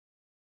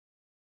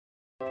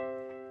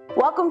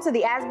Welcome to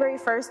the Asbury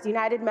First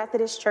United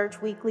Methodist Church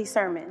Weekly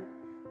Sermon.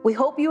 We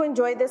hope you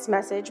enjoyed this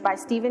message by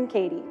Stephen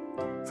Cady.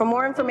 For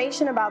more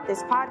information about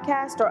this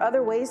podcast or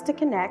other ways to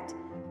connect,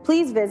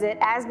 please visit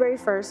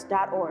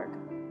asburyfirst.org.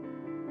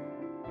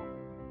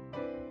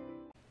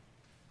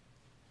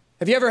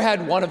 Have you ever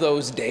had one of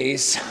those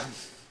days?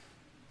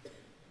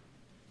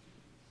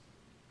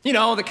 You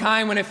know, the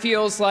kind when it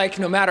feels like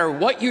no matter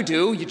what you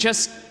do, you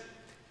just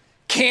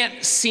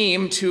can't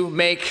seem to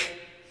make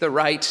the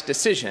right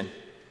decision.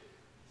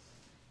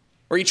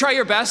 Or you try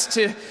your best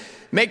to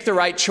make the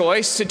right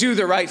choice, to do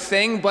the right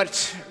thing,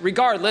 but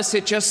regardless,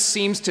 it just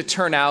seems to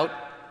turn out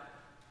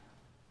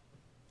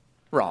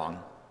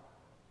wrong.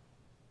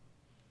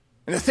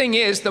 And the thing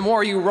is, the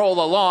more you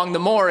roll along, the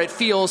more it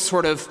feels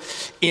sort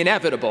of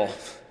inevitable,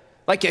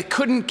 like you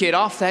couldn't get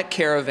off that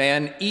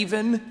caravan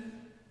even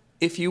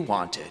if you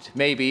wanted.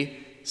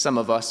 Maybe some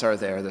of us are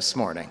there this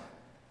morning.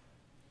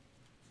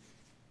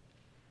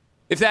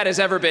 If that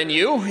has ever been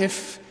you,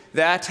 if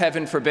that,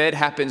 heaven forbid,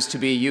 happens to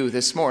be you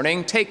this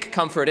morning, take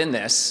comfort in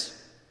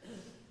this.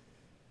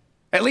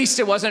 At least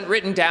it wasn't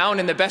written down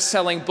in the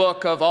best-selling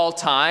book of all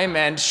time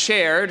and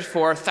shared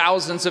for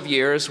thousands of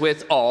years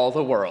with all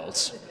the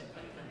world.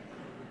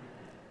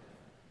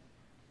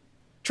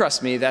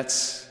 Trust me,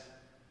 that's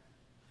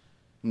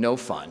no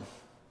fun.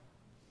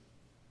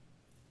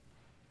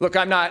 Look,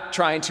 I'm not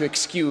trying to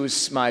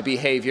excuse my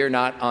behavior,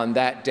 not on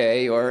that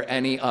day or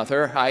any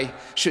other. I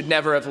should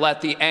never have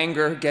let the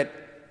anger get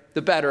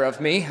the better of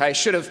me. I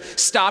should have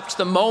stopped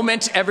the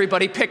moment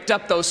everybody picked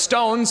up those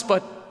stones,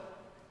 but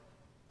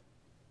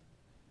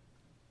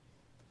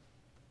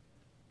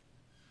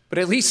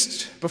at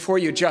least before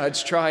you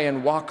judge, try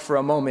and walk for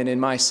a moment in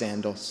my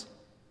sandals.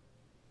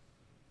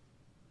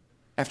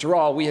 After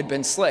all, we had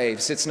been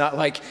slaves. It's not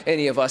like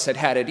any of us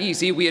had it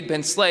easy. We had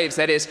been slaves,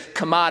 that is,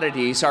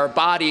 commodities, our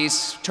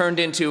bodies turned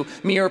into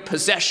mere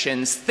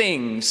possessions,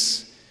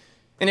 things.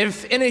 And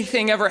if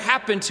anything ever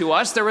happened to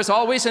us, there was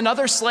always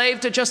another slave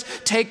to just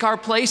take our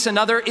place,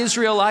 another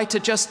Israelite to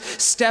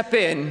just step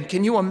in.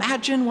 Can you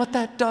imagine what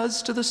that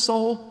does to the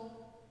soul?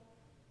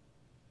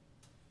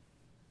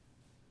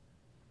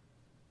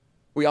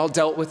 We all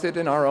dealt with it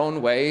in our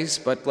own ways,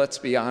 but let's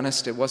be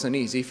honest, it wasn't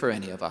easy for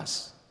any of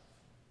us.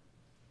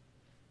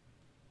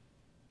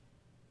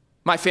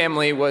 My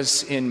family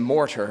was in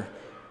mortar.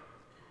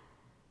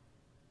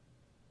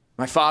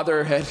 My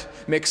father had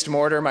mixed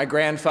mortar, my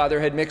grandfather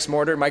had mixed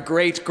mortar, my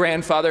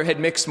great-grandfather had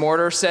mixed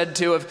mortar, said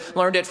to have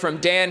learned it from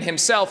Dan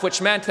himself,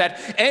 which meant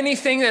that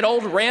anything that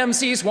old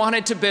Ramses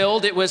wanted to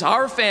build, it was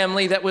our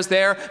family that was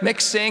there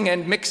mixing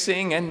and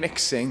mixing and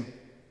mixing.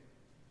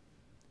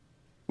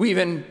 We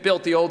even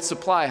built the old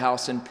supply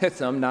house in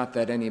Pithom, not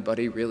that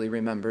anybody really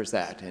remembers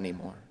that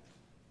anymore.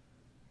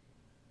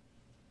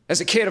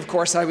 As a kid, of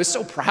course, I was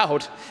so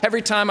proud.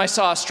 Every time I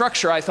saw a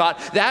structure, I thought,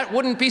 that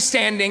wouldn't be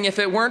standing if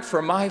it weren't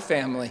for my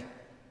family.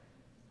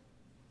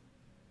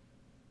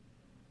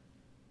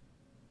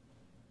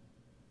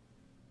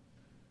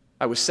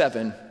 I was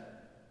 7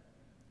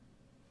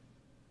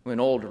 when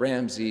old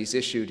Ramses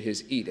issued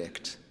his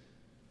edict.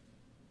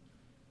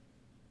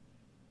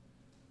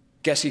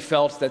 Guess he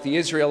felt that the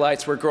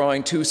Israelites were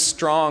growing too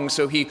strong,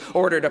 so he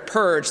ordered a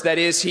purge. That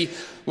is, he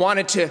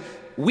wanted to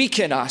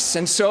weaken us,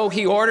 and so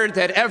he ordered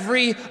that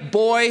every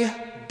boy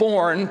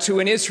born to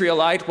an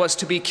Israelite was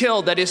to be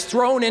killed, that is,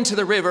 thrown into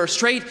the river,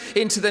 straight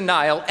into the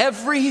Nile.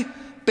 Every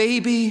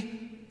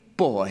baby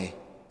boy.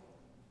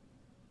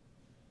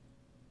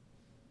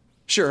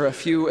 Sure, a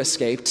few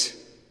escaped.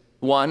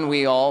 One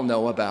we all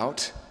know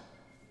about.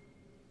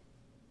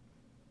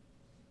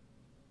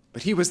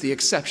 But he was the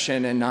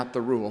exception and not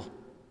the rule.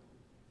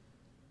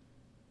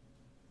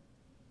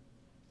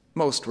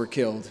 Most were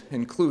killed,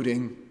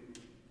 including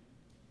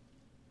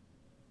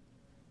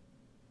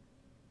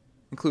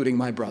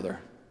my brother.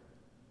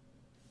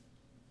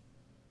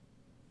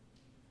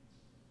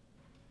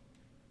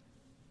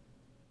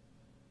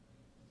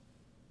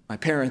 My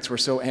parents were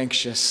so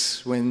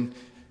anxious when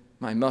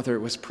my mother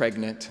was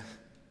pregnant.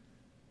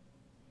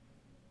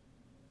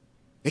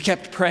 They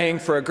kept praying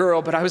for a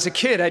girl, but I was a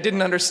kid. I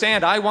didn't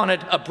understand. I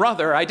wanted a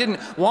brother. I didn't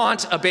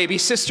want a baby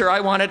sister. I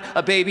wanted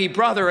a baby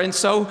brother. And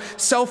so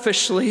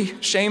selfishly,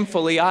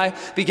 shamefully, I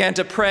began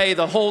to pray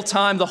the whole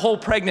time, the whole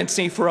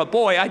pregnancy, for a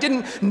boy. I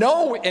didn't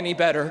know any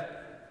better.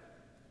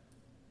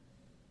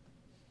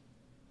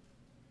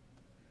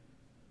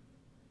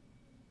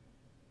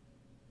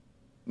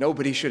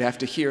 Nobody should have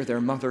to hear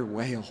their mother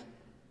wail.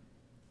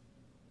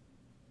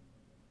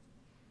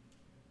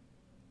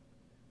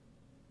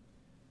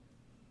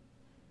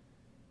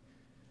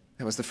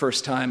 That was the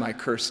first time I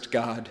cursed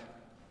God.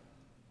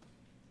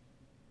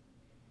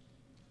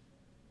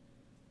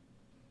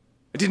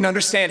 I didn't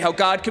understand how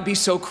God could be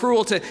so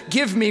cruel to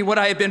give me what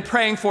I had been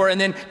praying for and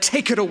then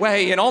take it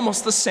away in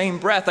almost the same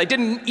breath. I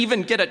didn't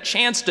even get a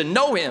chance to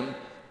know him.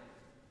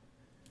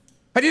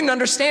 I didn't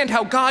understand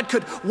how God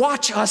could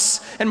watch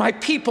us and my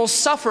people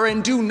suffer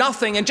and do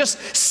nothing and just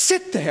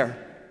sit there.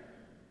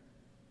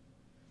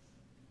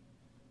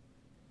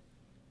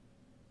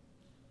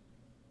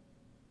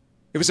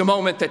 It was a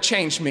moment that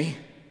changed me.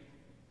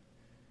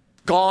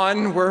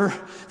 Gone were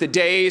the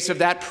days of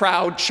that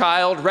proud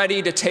child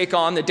ready to take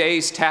on the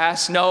day's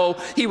task. No,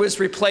 he was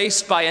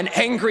replaced by an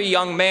angry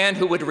young man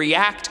who would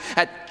react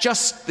at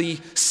just the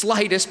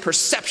slightest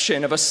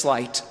perception of a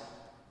slight.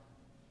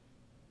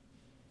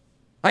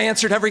 I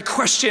answered every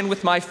question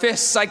with my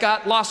fists. I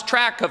lost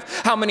track of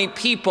how many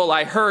people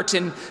I hurt,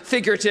 in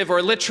figurative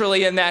or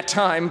literally, in that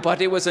time,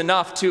 but it was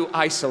enough to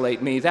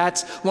isolate me.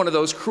 That's one of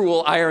those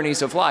cruel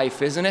ironies of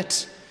life, isn't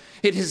it?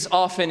 It is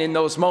often in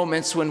those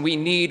moments when we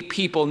need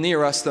people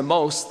near us the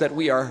most that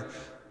we are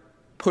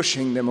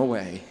pushing them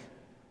away.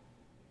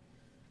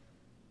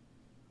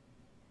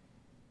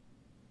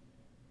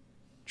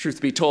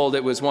 Truth be told,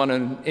 it was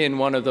in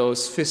one of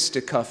those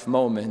fisticuff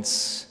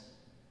moments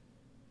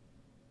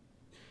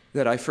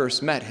that I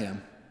first met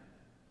him.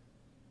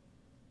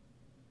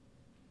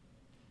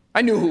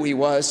 I knew who he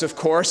was, of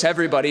course.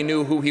 Everybody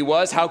knew who he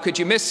was. How could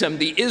you miss him?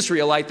 The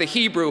Israelite, the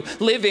Hebrew,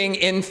 living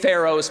in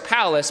Pharaoh's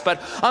palace.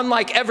 But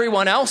unlike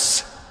everyone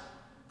else,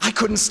 I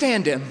couldn't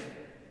stand him.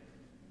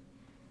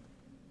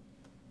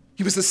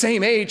 He was the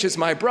same age as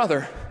my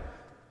brother.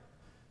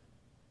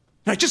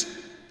 And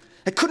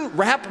I couldn't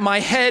wrap my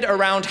head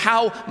around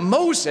how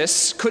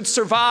Moses could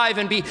survive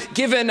and be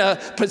given a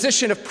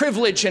position of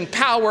privilege and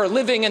power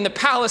living in the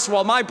palace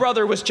while my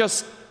brother was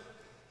just...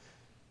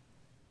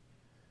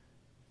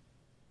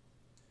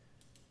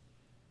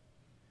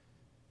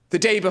 The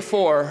day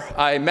before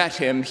I met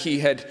him, he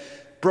had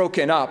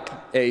broken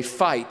up a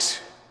fight.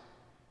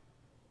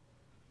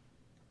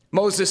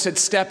 Moses had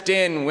stepped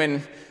in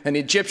when an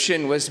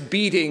Egyptian was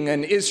beating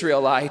an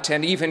Israelite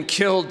and even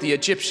killed the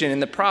Egyptian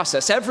in the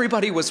process.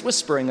 Everybody was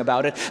whispering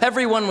about it.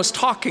 Everyone was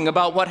talking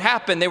about what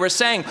happened. They were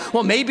saying,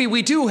 well, maybe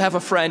we do have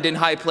a friend in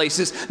high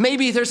places.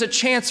 Maybe there's a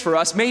chance for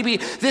us. Maybe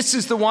this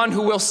is the one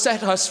who will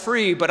set us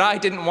free. But I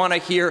didn't want to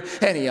hear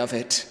any of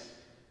it.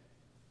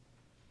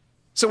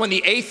 So when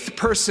the 8th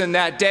person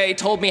that day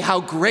told me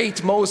how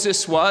great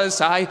Moses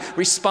was, I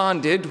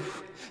responded,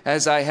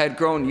 as I had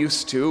grown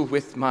used to,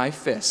 with my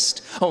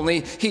fist. Only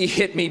he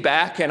hit me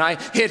back, and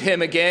I hit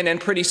him again, and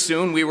pretty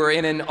soon we were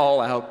in an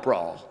all-out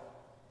brawl.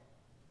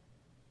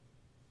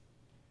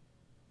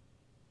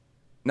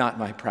 Not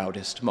my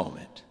proudest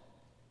moment.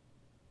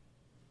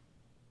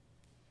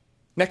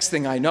 Next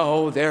thing I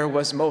know, there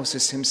was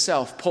Moses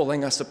himself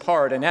pulling us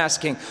apart and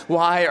asking,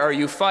 "Why are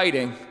you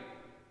fighting?"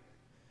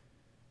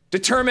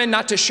 Determined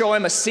not to show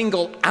him a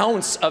single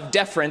ounce of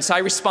deference, I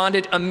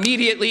responded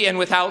immediately and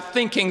without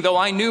thinking, though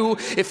I knew,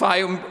 if I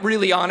am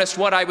really honest,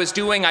 what I was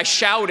doing. I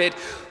shouted,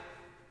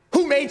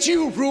 "Who made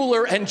you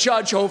ruler and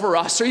judge over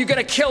us? Are you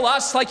going to kill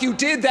us like you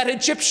did that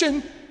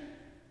Egyptian?"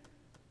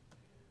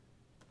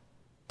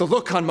 The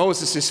look on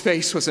Moses'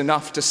 face was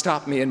enough to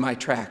stop me in my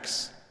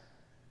tracks.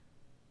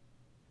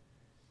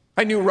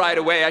 I knew right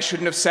away I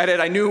shouldn't have said it.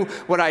 I knew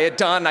what I had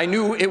done. I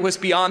knew it was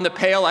beyond the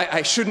pale.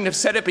 I shouldn't have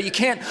said it, but you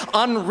can't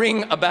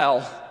unring a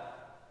bell.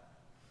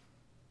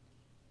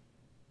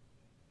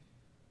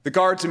 The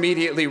guards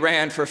immediately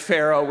ran for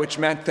Pharaoh, which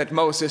meant that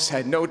Moses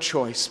had no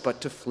choice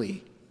but to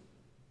flee.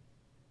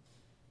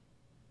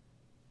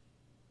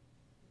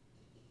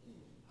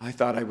 I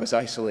thought I was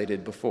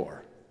isolated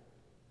before.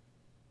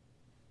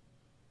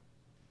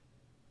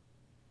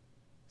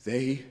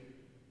 They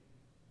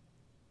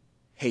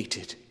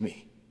hated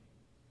me.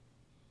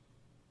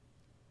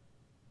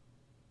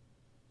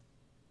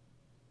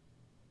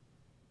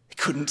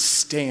 Couldn't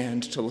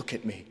stand to look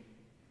at me.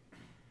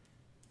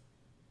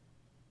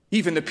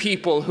 Even the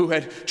people who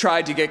had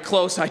tried to get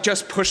close, I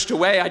just pushed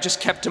away. I just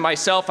kept to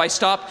myself. I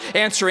stopped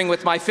answering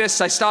with my fists.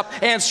 I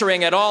stopped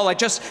answering at all. I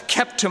just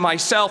kept to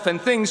myself,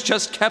 and things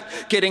just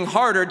kept getting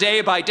harder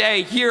day by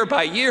day, year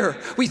by year.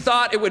 We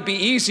thought it would be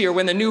easier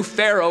when the new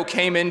Pharaoh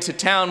came into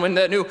town, when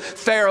the new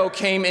Pharaoh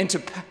came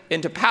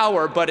into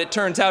power, but it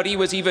turns out he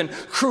was even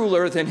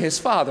crueler than his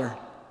father.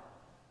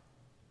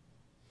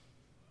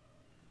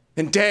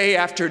 And day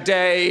after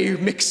day,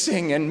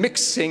 mixing and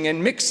mixing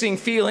and mixing,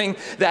 feeling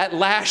that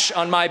lash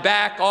on my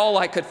back, all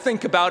I could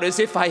think about is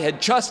if I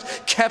had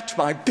just kept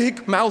my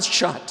big mouth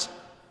shut.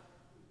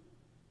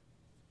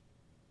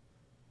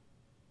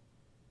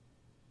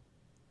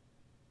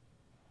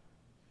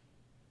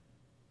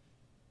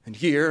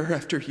 And year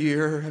after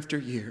year after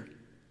year,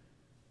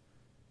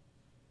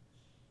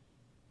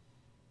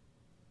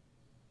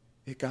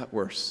 it got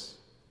worse.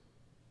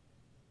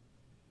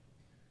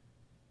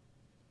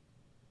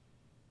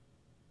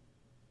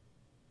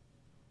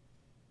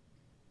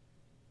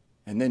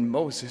 And then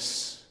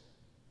Moses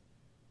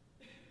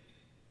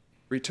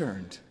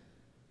returned.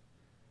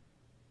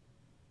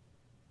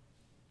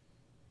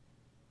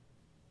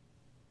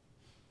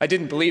 I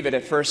didn't believe it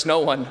at first. No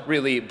one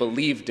really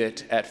believed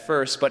it at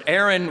first. But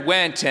Aaron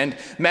went and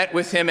met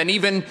with him, and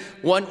even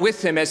went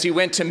with him as he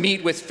went to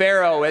meet with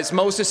Pharaoh, as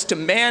Moses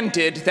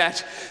demanded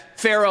that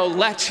Pharaoh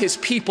let his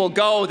people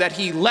go, that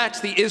he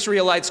let the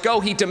Israelites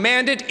go. He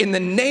demanded in the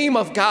name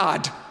of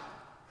God.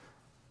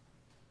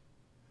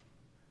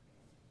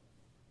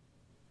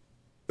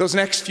 Those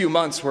next few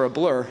months were a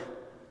blur.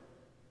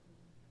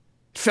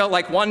 It felt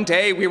like one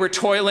day we were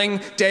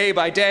toiling day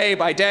by day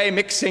by day,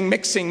 mixing,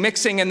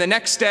 and the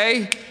next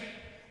day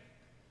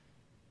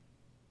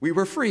We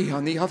were free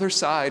on the other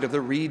side of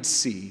the Reed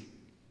Sea.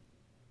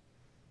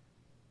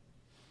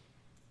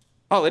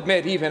 I'll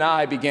admit, even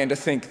I began to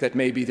think that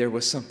maybe there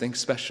was something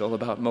special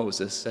about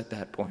Moses at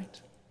that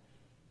point.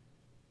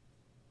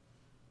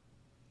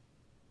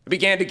 I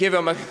began to give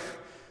him a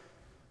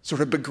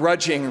sort of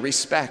begrudging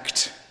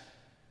respect.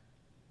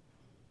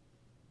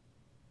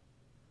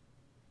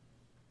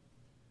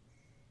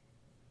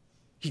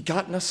 He'd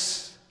gotten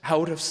us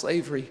out of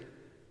slavery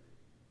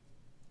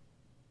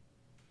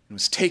and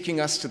was taking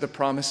us to the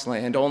promised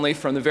land. Only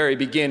from the very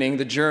beginning,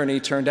 the journey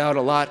turned out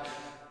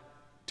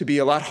to be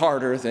a lot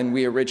harder than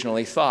we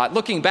originally thought.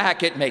 Looking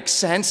back, it makes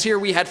sense. Here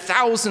we had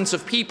thousands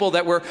of people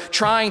that were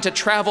trying to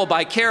travel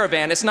by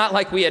caravan. It's not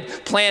like we had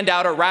planned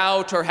out a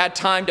route or had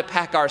time to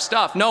pack our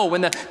stuff. No,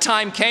 when the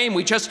time came,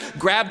 we just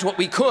grabbed what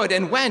we could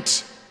and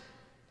went.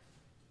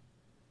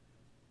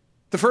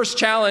 The first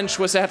challenge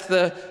was at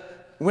the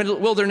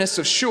wilderness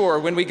of Shur.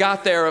 When we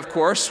got there, of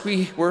course,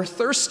 we were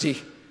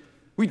thirsty.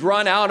 We'd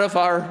run out of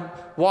our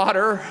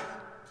water,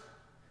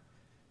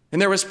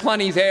 and there was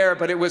plenty there,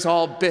 but it was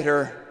all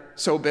bitter,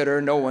 so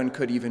bitter no one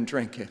could even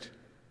drink it.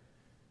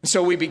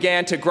 So we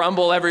began to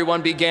grumble.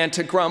 Everyone began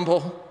to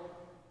grumble.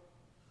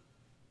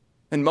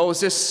 And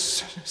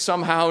Moses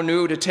somehow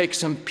knew to take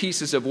some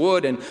pieces of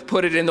wood and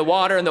put it in the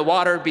water, and the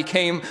water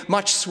became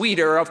much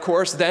sweeter. Of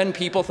course, then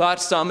people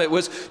thought it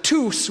was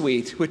too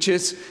sweet, which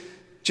is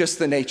just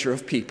the nature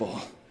of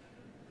people.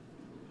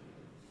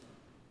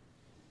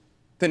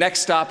 The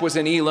next stop was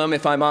in Elim.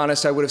 If I'm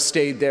honest, I would have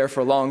stayed there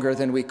for longer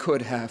than we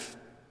could have.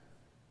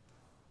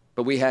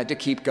 But we had to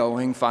keep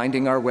going,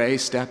 finding our way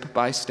step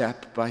by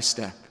step by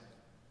step.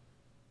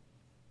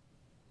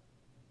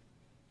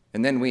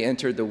 And then we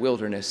entered the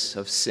wilderness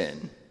of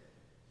Sin,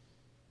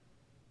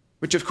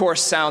 which of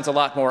course sounds a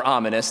lot more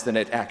ominous than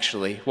it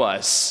actually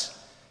was.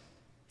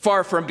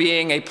 Far from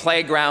being a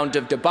playground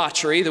of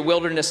debauchery, the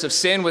wilderness of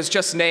Sin was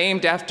just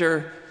named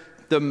after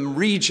the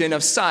region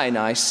of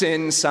Sinai.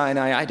 Sin,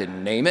 Sinai, I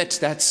didn't name it,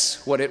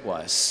 that's what it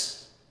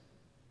was.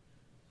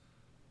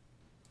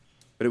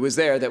 But it was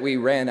there that we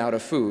ran out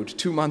of food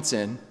 2 months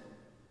in, and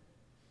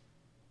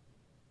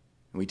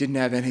we didn't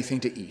have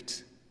anything to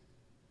eat.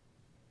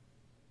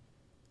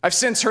 I've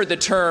since heard the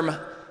term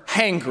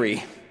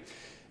hangry.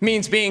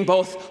 Means being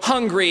both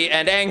hungry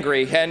and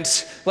angry, and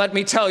let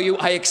me tell you,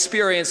 I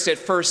experienced it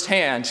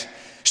firsthand.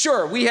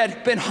 Sure, we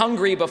had been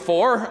hungry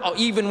before,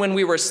 even when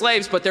we were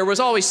slaves, but there was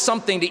always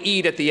something to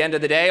eat at the end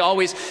of the day,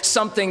 always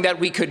something that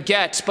we could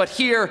get. But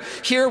here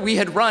we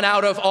had run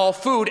out of all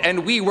food,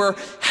 and we were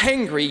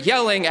hangry,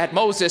 yelling at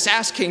Moses,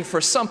 asking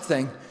for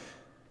something.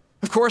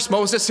 Of course,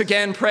 Moses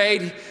again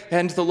prayed,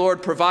 and the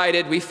Lord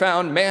provided. We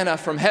found manna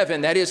from heaven.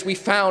 That is, we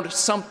found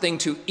something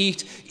to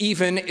eat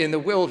even in the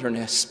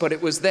wilderness. But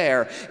it was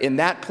there, in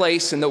that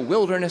place, in the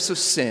wilderness of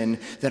Sin,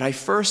 that I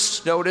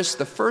first noticed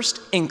the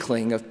first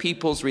inkling of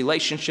people's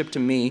relationship to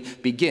me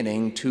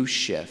beginning to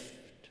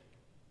shift.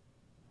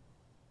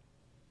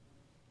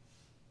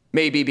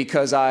 Maybe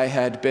because I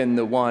had been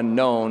the one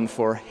known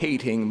for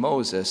hating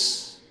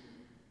Moses.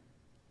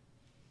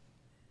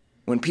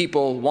 When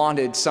people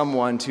wanted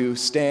someone to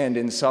stand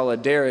in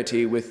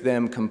solidarity with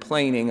them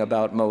complaining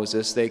about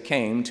Moses, they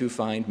came to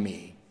find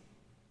me.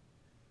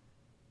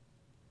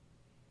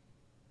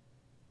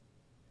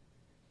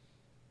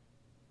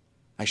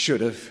 I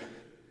should have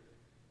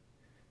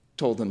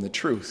told them the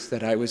truth,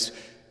 that I was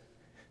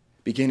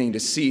beginning to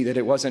see that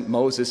it wasn't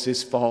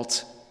Moses'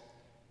 fault,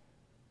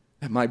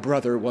 that my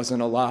brother wasn't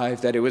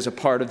alive, that it was a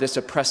part of this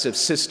oppressive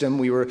system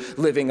we were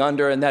living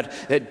under, and that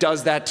it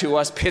does that to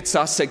us, pits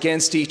us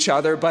against each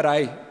other. But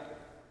I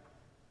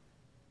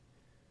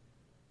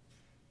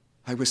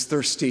was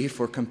thirsty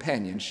for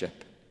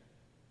companionship.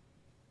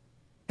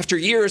 After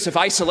years of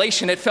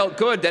isolation, it felt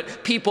good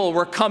that people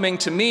were coming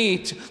to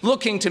me,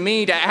 looking to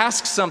me to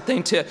ask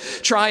something, to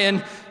try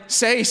and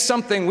say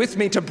something with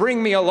me, to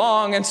bring me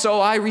along. And so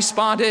I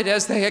responded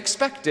as they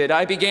expected.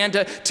 I began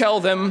to tell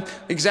them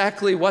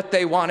exactly what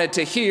they wanted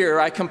to hear.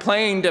 I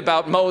complained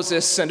about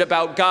Moses and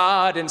about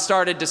God, and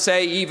started to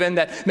say even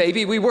that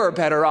maybe we were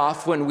better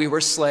off when we were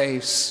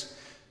slaves.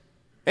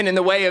 And in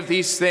the way of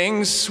these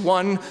things,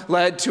 one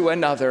led to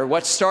another.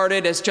 What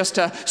started as just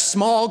a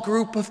small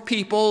group of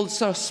people,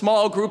 a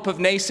small group of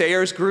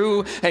naysayers,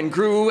 grew and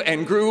grew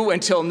and grew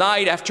until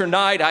night after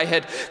night I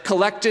had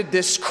collected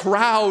this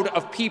crowd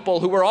of people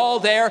who were all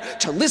there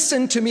to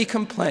listen to me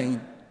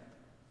complain.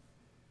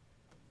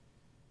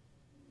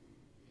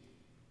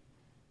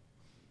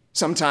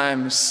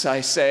 Sometimes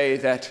I say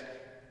that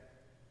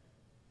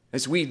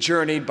as we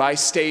journeyed by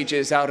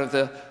stages out of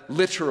the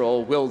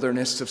literal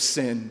wilderness of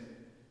sin,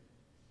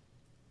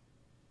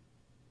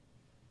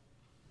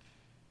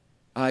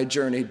 I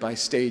journeyed by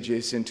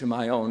stages into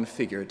my own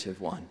figurative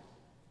one.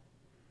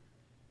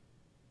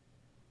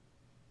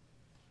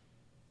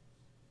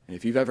 And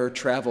if you've ever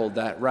traveled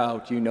that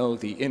route, you know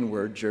the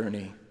inward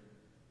journey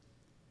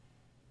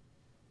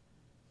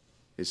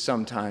is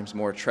sometimes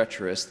more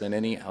treacherous than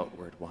any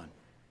outward one.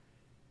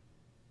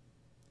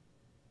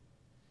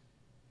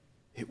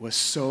 It was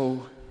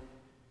so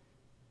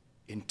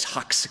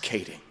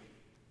intoxicating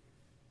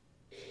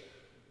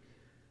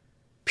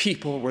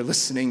People were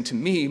listening to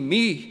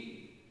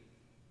me,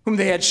 whom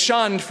they had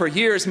shunned for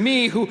years,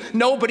 me who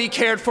nobody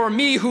cared for,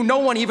 me who no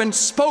one even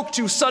spoke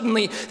to.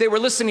 Suddenly they were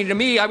listening to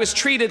me. I was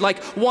treated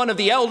like one of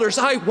the elders.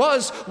 I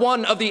was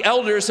one of the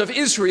elders of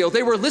Israel.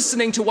 They were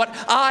listening to what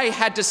I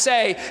had to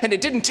say, and it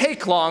didn't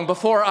take long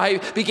before I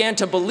began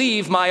to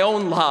believe my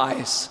own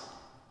lies.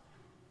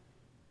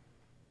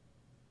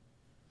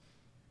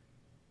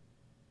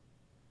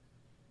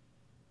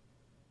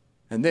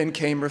 And then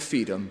came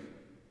Rephidim.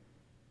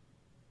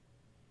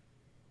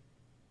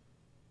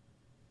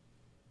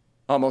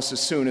 Almost as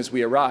soon as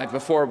we arrived,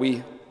 before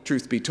we,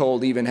 truth be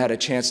told, even had a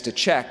chance to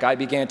check, I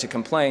began to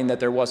complain that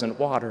there wasn't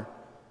water.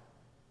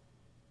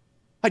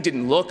 I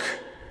didn't look.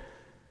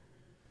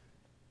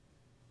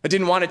 I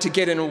didn't want it to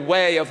get in the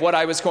way of what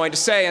I was going to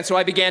say, and so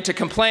I began to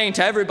complain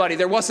to everybody.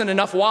 There wasn't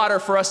enough water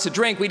for us to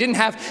drink. We didn't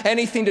have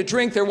anything to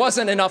drink. There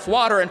wasn't enough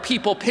water, and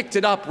people picked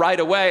it up right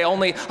away.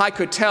 Only I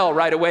could tell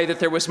right away that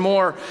there was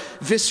more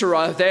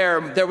viscera there.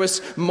 There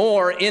was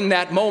more in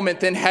that moment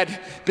than had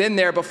been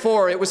there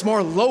before. It was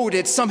more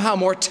loaded, somehow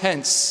more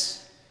tense.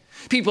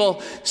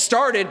 People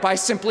started by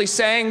simply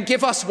saying,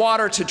 "Give us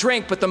water to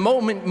drink," but the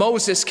moment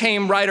Moses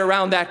came right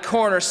around that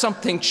corner,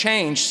 something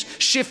changed,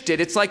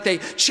 shifted. It's like they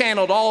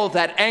channeled all of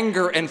that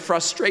anger and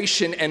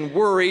frustration and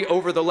worry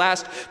over the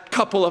last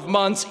couple of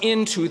months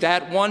into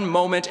that one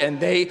moment, and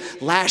they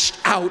lashed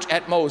out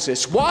at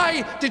Moses.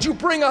 "Why did you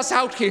bring us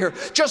out here?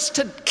 Just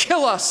to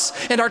kill us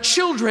and our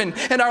children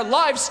and our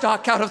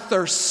livestock out of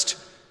thirst?"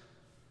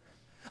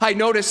 I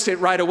noticed it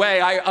right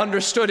away. I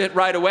understood it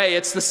right away.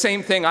 It's the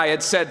same thing I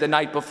had said the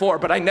night before,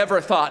 but I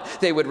never thought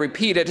they would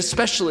repeat it,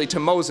 especially to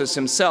Moses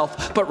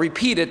himself. But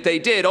repeat it they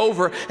did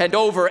over and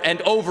over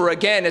and over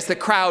again as the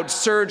crowd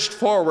surged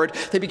forward.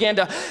 They began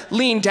to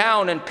lean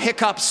down and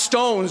pick up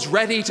stones,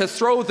 ready to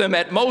throw them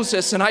at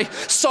Moses. And I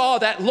saw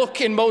that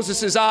look in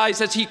Moses' eyes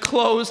as he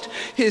closed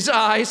his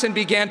eyes and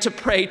began to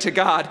pray to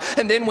God.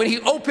 And then when he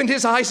opened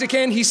his eyes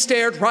again, he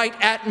stared right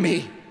at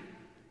me.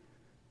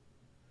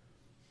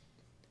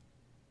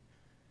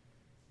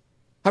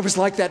 I was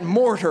like that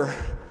mortar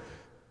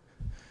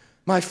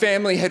my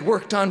family had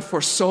worked on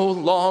for so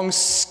long,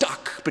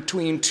 stuck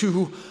between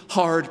two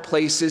hard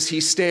places.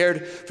 He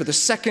stared for the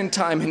second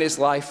time in his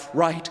life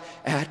right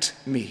at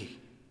me.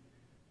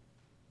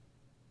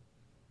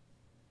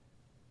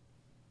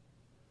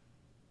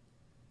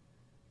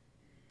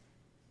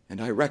 And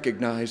I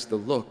recognized the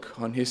look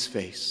on his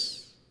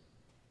face.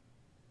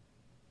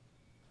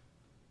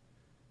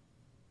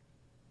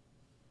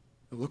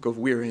 The look of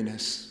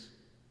weariness.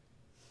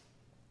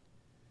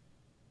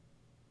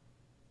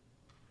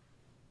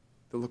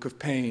 The look of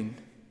pain.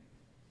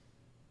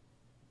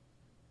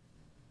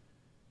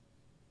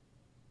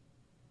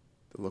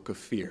 The look of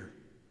fear.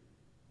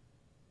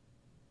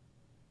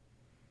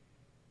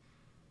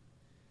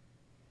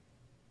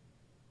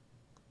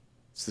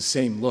 It's the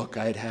same look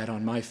I had had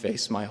on my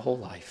face my whole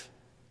life.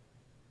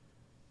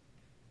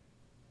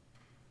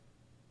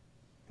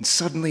 And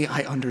suddenly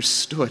I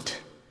understood.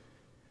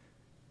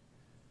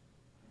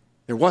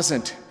 There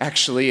wasn't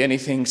actually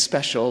anything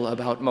special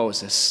about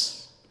Moses.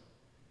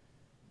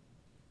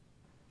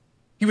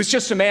 He was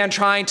just a man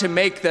trying to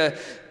make the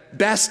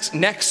best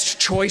next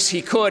choice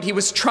he could. He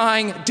was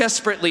trying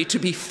desperately to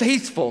be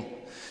faithful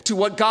to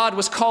what God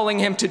was calling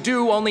him to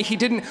do, only he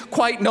didn't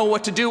quite know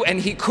what to do,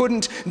 and he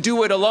couldn't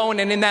do it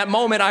alone. And in that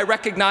moment, I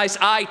recognized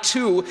I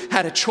too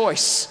had a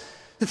choice.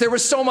 That there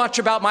was so much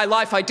about my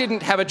life I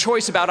didn't have a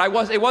choice about.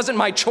 It wasn't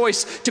my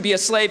choice to be a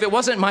slave. It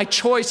wasn't my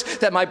choice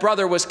that my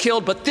brother was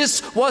killed, but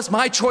this was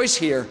my choice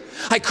here.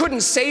 I couldn't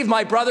save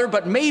my brother,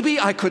 but maybe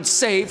I could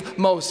save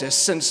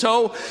Moses. And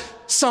so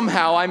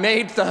somehow I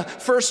made the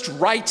first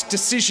right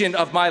decision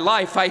of my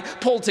life. I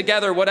pulled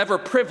together whatever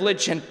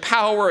privilege and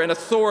power and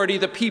authority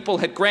the people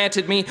had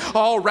granted me,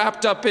 all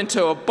wrapped up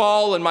into a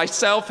ball in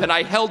myself, and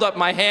I held up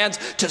my hands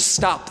to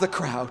stop the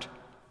crowd.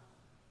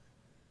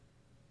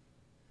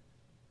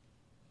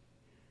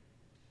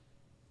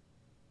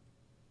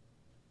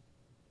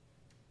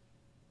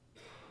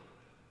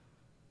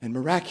 And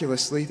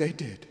miraculously, they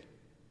did.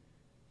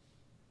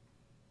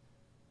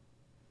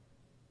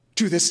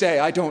 To this day,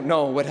 I don't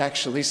know what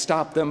actually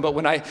stopped them, but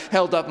when I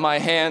held up my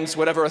hands,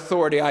 whatever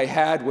authority I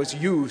had was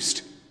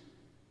used.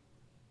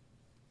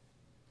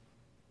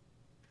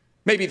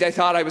 Maybe they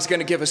thought I was going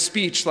to give a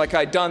speech like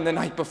I'd done the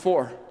night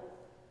before.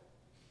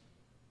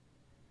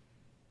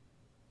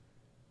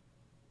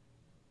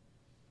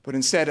 But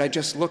instead, I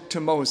just looked to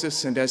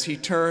Moses, and as he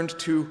turned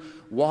to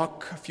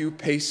walk a few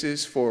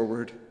paces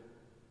forward,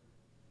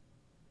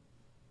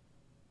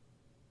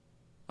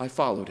 I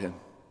followed him.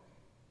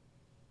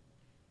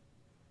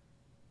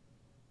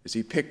 As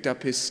he picked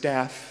up his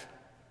staff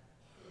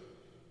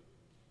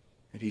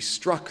and he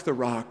struck the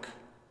rock,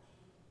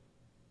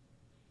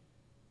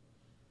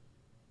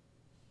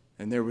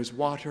 and there was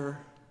water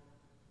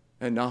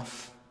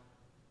enough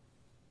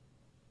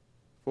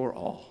for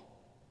all.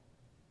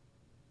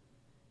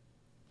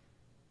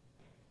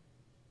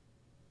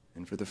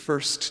 And for the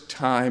first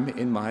time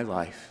in my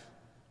life,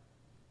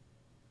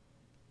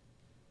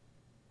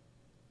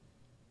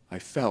 I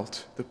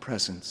felt the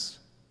presence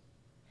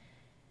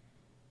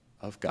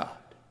of God.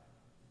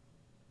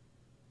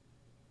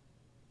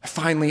 I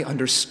finally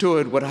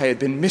understood what I had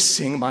been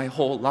missing my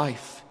whole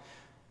life.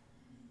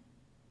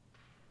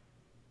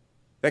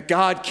 That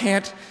God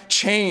can't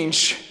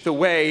change the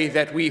way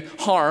that we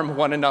harm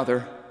one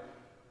another.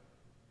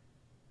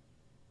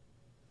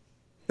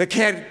 That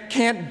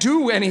can't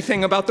do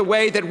anything about the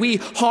way that we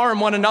harm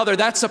one another.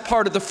 That's a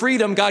part of the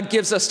freedom God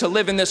gives us to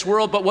live in this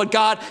world. But what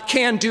God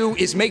can do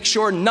is make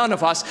sure none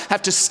of us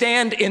have to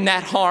stand in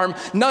that harm.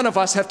 None of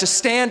us have to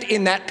stand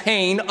in that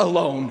pain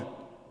alone.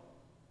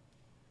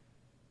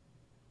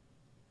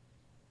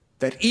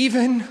 That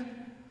even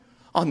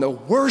on the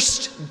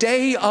worst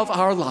day of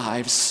our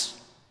lives,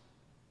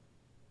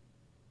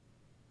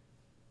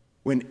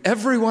 when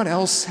everyone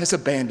else has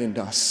abandoned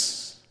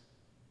us,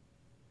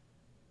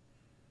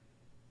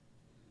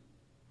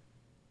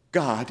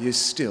 God is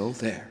still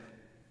there.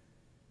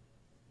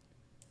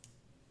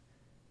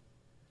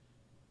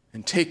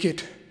 And take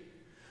it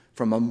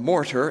from a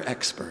mortar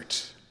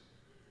expert.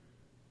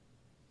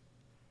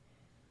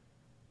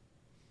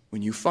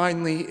 When you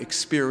finally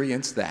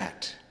experience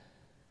that,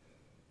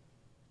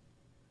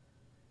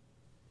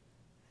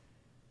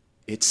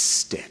 it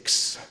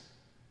sticks.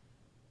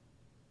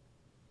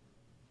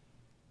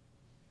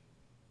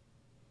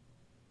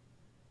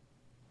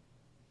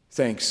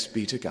 Thanks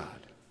be to God.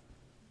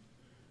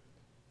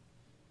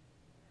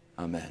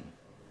 Amen.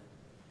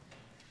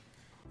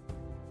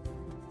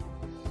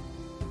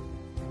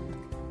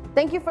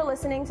 Thank you for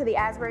listening to the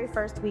Asbury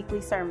First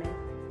Weekly Sermon.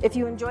 If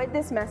you enjoyed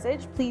this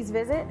message, please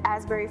visit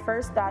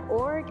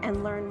asburyfirst.org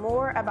and learn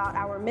more about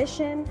our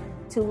mission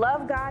to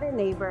love God and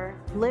neighbor,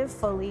 live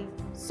fully,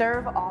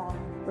 serve all,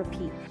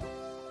 repeat.